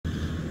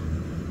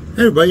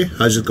Hey everybody,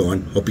 how's it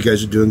going? Hope you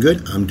guys are doing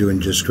good. I'm doing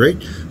just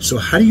great. So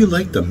how do you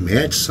like the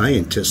mad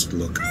scientist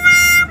look?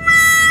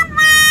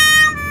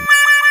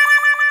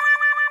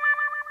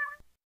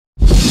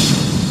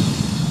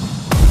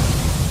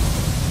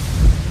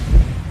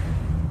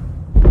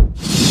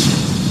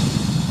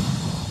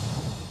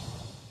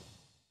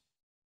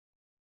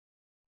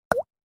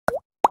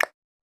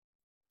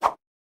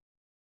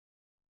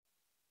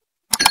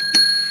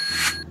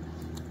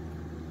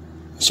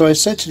 So I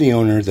said to the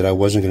owner that I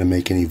wasn't going to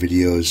make any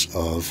videos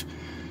of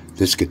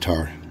this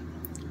guitar,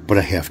 but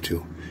I have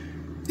to.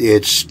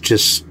 It's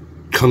just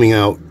coming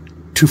out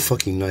too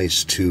fucking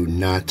nice to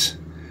not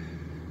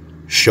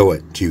show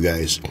it to you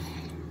guys.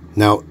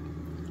 Now,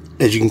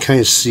 as you can kind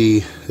of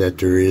see that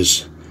there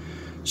is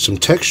some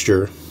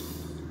texture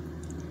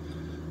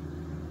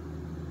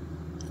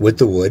with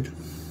the wood.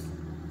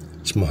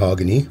 It's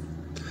mahogany,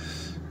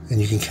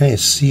 and you can kind of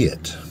see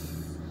it.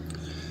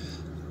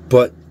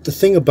 But the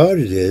thing about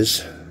it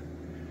is,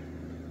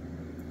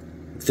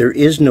 there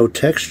is no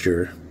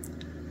texture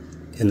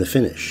in the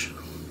finish.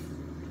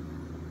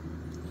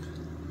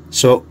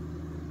 So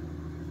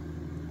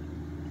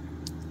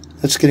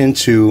let's get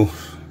into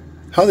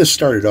how this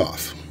started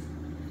off.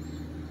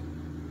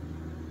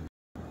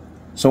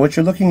 So what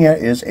you're looking at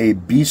is a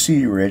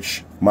BC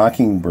Rich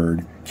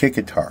Mockingbird kick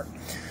guitar.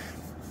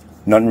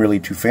 Nothing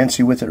really too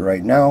fancy with it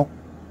right now.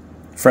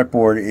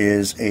 Fretboard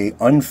is a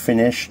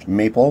unfinished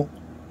maple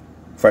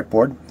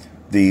fretboard.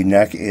 The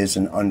neck is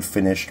an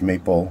unfinished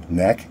maple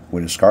neck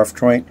with a scarf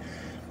joint.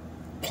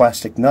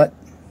 Plastic nut.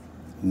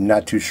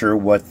 Not too sure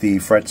what the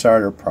frets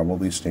are. They're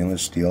probably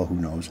stainless steel. Who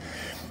knows?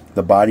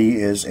 The body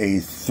is a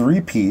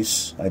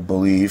 3-piece, I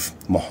believe,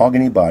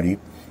 mahogany body.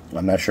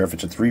 I'm not sure if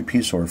it's a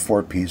 3-piece or a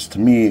 4-piece. To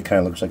me, it kind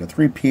of looks like a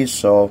 3-piece,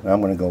 so I'm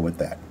going to go with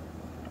that.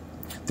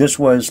 This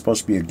was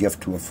supposed to be a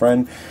gift to a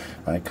friend.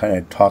 I kind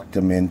of talked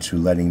him into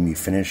letting me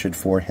finish it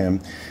for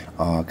him.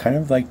 Kind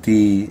of like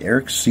the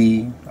Eric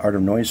C. Art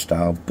of Noise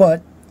style,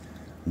 but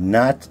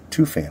not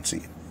too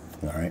fancy.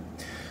 Alright.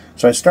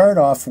 So I started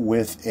off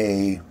with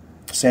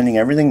sanding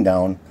everything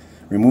down,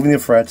 removing the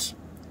frets,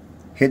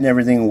 hitting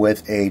everything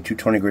with a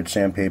 220 grit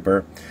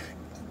sandpaper.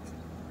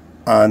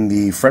 On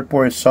the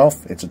fretboard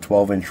itself, it's a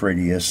 12-inch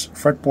radius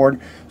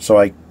fretboard, so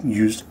I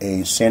used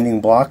a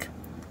sanding block,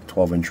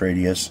 12-inch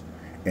radius,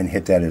 and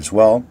hit that as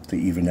well to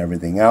even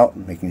everything out,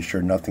 making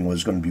sure nothing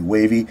was going to be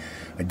wavy.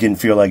 I didn't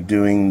feel like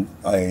doing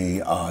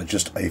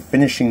just a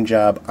finishing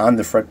job on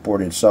the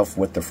fretboard itself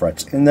with the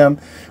frets in them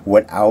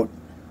without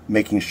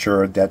making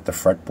sure that the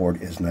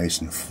fretboard is nice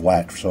and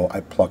flat, so I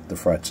plucked the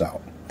frets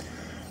out.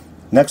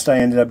 Next, I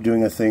ended up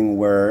doing a thing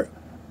where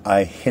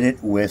I hit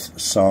it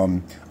with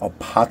some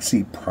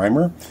epoxy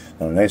primer.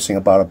 Now, the nice thing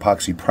about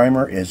epoxy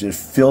primer is it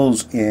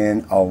fills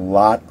in a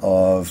lot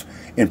of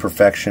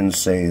imperfections,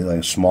 say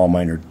like small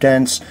minor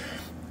dents,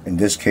 in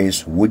this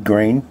case wood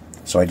grain,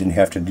 so I didn't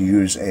have to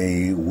use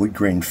a wood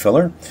grain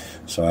filler,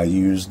 so I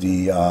used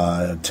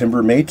the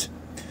Timber Mate,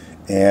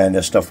 and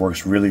that stuff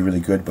works really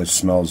good but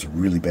smells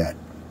really bad.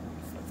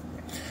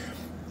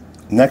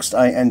 Next,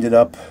 I ended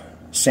up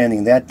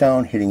sanding that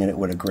down, hitting it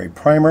with a gray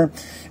primer,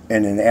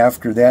 and then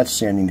after that,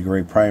 sanding the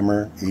gray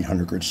primer,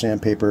 800 grit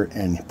sandpaper,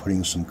 and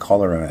putting some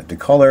color on it. The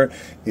color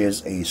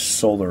is a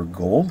solar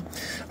gold.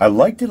 I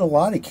liked it a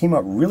lot. It came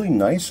out really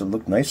nice. It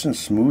looked nice and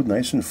smooth,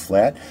 nice and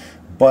flat,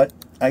 but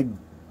I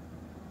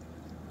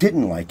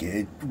didn't like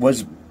it. It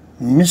was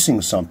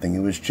missing something. It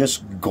was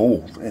just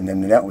gold, and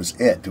then that was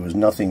it. There was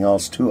nothing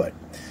else to it.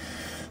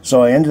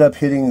 So I ended up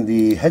hitting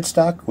the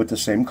headstock with the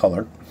same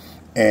color,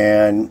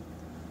 and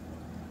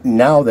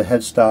now the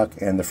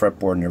headstock and the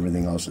fretboard and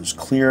everything else is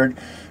cleared,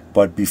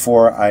 but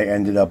before I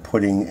ended up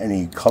putting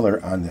any color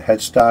on the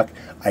headstock,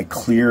 I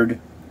cleared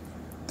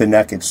the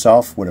neck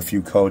itself with a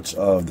few coats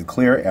of the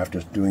clear after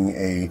doing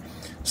a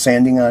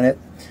sanding on it.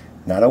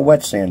 Not a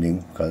wet sanding,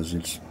 because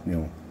it's,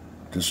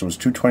 this was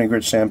 220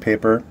 grit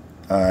sandpaper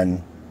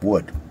on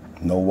wood.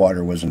 No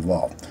water was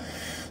involved.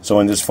 So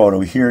in this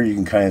photo here, you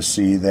can kind of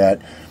see that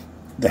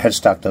the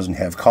headstock doesn't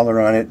have color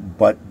on it,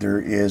 but there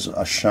is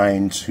a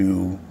shine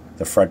to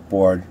the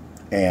fretboard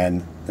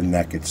and the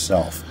neck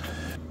itself.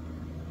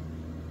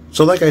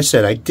 So like I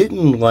said, I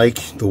didn't like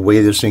the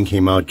way this thing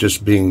came out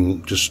just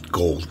being just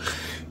gold.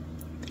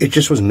 It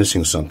just was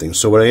missing something.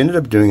 So what I ended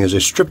up doing is I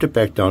stripped it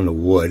back down to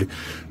wood,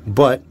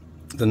 but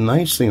the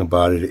nice thing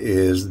about it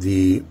is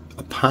the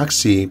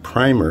epoxy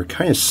primer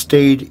kind of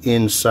stayed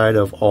inside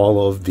of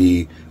all of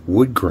the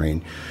wood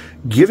grain,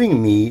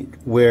 giving me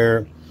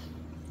where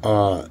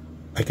I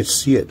could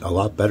see it a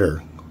lot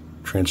better,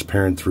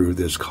 transparent through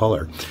this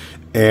color.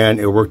 And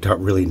it worked out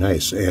really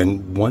nice.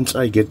 And once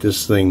I get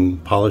this thing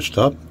polished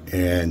up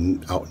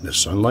and out in the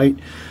sunlight,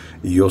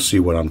 you'll see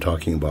what I'm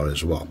talking about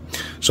as well.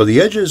 So the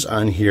edges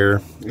on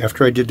here,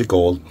 after I did the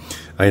gold,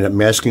 I ended up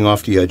masking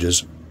off the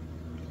edges,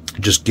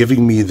 just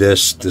giving me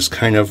this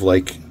kind of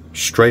like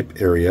stripe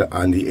area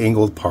on the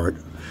angled part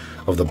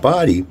of the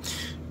body.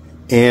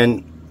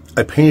 And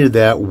I painted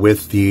that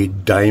with the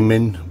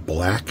diamond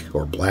black,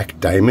 or black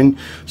diamond,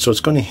 so it's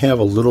going to have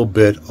a little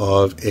bit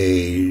of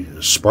a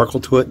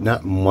sparkle to it,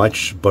 not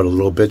much, but a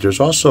little bit.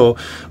 There's also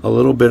a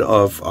little bit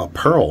of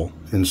pearl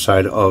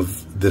inside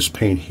of this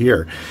paint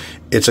here.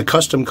 It's a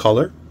custom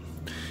color,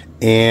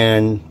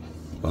 and,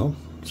 well,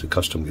 it's a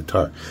custom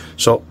guitar.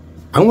 So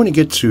I want to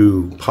get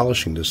to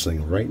polishing this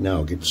thing right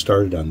now, get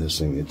started on this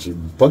thing. It's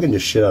bugging the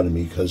shit out of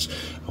me because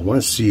I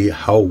want to see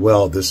how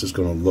well this is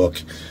going to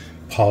look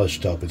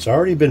polished up. It's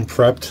already been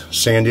prepped,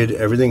 sanded,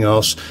 everything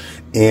else,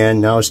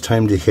 and now it's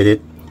time to hit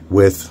it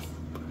with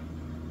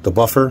the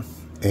buffer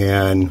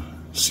and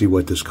see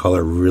what this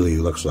color really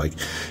looks like.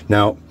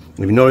 Now,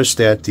 if you notice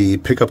that the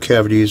pickup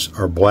cavities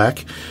are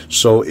black,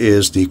 so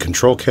is the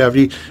control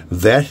cavity.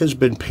 That has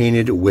been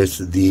painted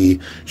with the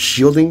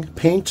shielding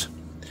paint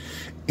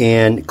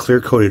and clear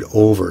coated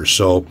over.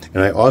 So,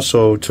 and I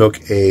also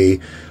took a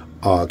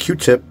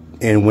Q-tip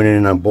and went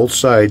in on both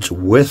sides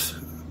with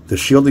the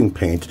shielding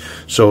paint,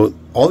 so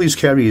all these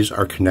cavities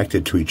are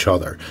connected to each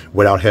other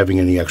without having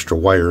any extra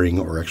wiring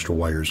or extra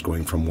wires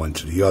going from one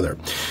to the other.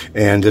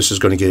 And this is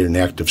going to get an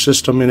active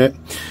system in it.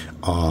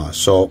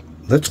 So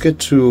let's get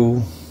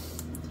to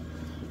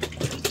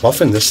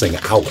buffing this thing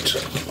out.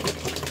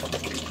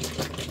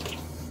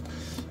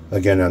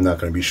 Again, I'm not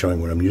going to be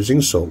showing what I'm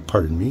using, so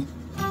pardon me.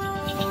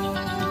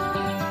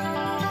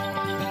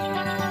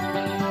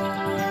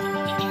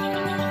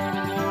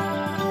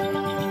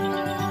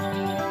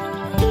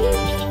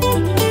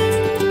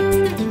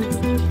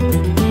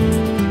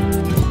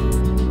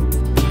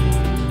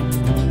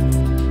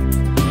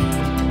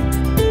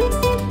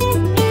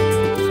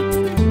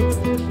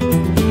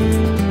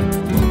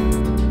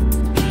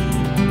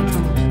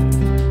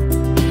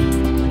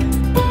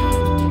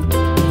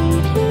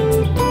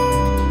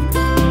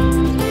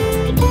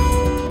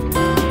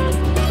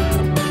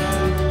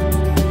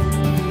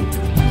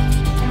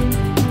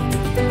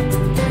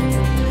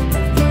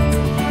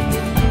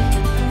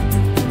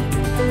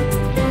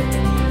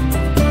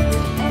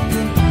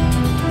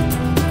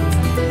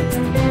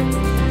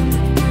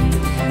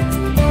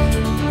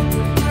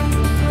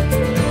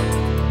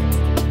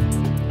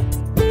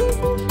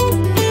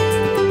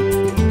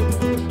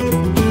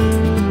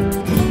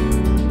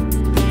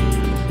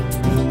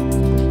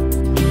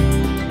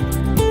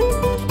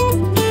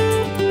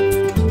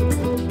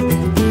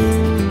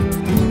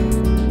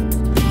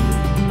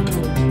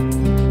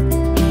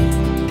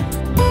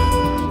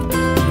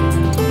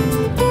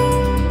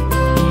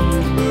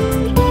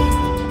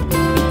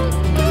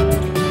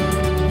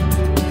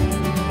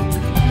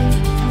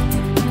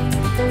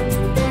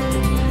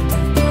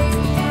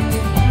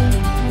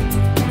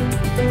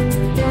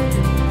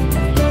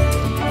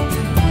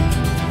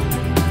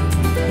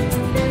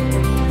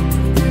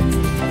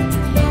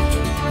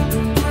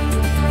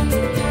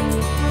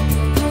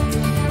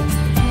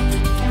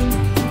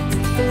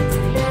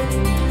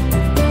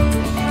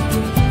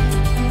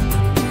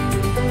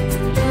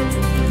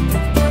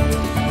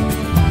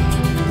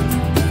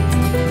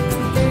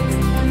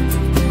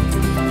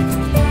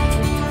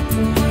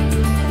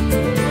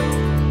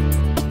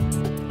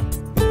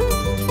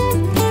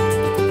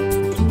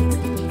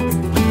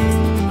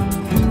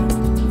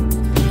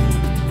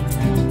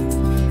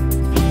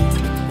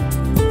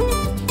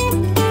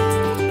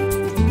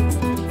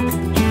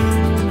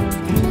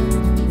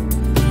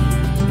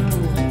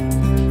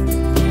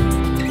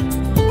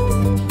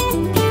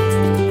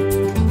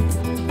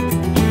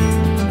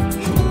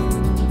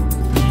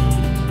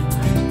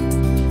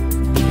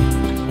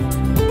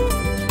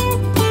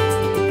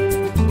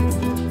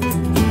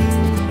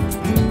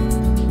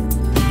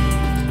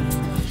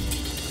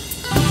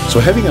 So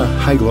having a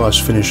high gloss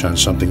finish on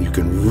something, you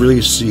can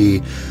really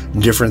see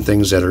different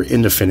things that are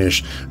in the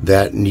finish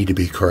that need to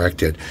be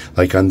corrected.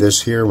 Like on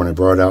this here, when I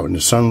brought it out in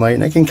the sunlight,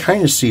 and I can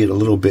kind of see it a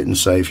little bit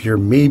inside here.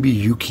 Maybe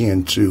you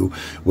can too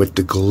with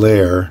the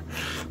glare,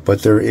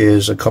 but there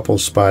is a couple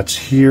spots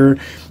here,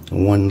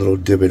 one little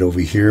divot over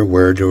here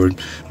where there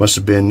must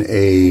have been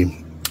a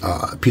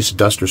piece of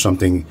dust or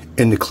something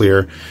in the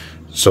clear.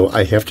 So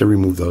I have to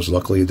remove those.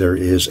 Luckily, there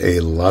is a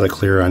lot of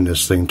clear on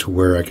this thing to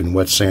where I can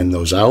wet sand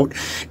those out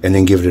and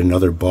then give it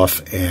another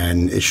buff,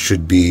 and it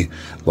should be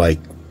like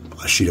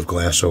a sheet of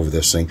glass over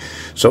this thing.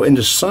 So in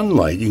the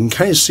sunlight, you can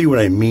kind of see what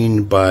I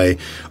mean by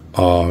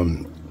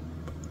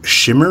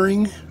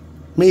shimmering,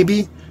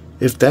 maybe,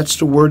 if that's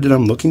the word that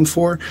I'm looking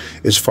for.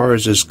 As far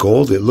as this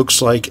gold, it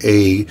looks like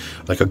a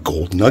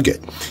gold nugget.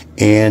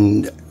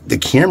 And the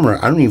camera,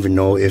 I don't even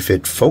know if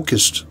it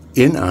focused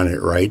in on it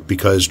right,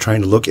 because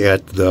trying to look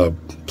at the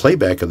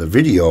playback of the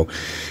video,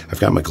 I've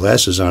got my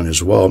glasses on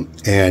as well,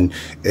 and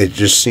it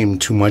just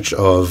seemed too much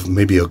of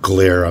maybe a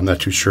glare. I'm not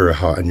too sure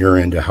how on your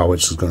end how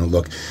it's going to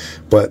look,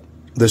 but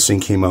this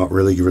thing came out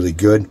really, really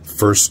good.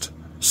 First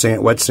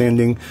wet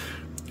sanding,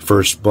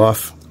 first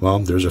buff. Well,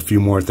 there's a few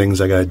more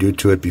things I got to do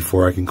to it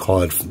before I can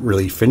call it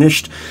really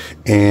finished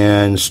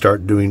and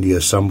start doing the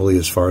assembly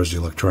as far as the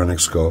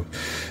electronics go.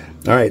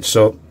 All right,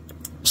 so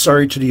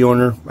sorry to the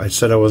owner. I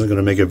said I wasn't going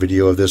to make a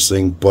video of this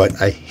thing,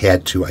 but I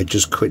had to. I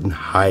just couldn't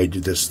hide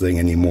this thing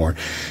anymore.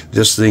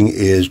 This thing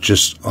is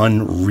just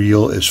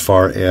unreal as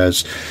far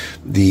as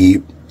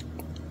the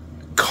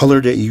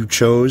color that you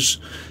chose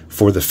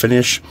for the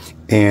finish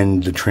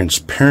and the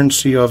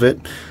transparency of it,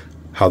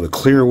 how the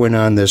clear went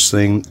on this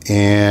thing,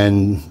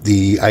 and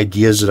the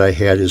ideas that I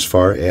had as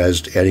far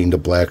as adding the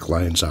black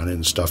lines on it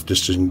and stuff.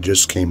 This thing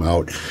just came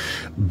out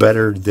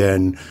better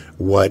than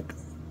what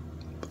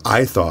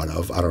I thought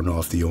of. I don't know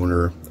if the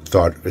owner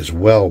thought as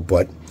well,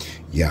 but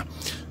yeah.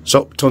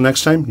 So till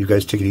next time, you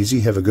guys take it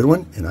easy, have a good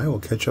one, and I will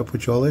catch up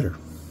with you all later.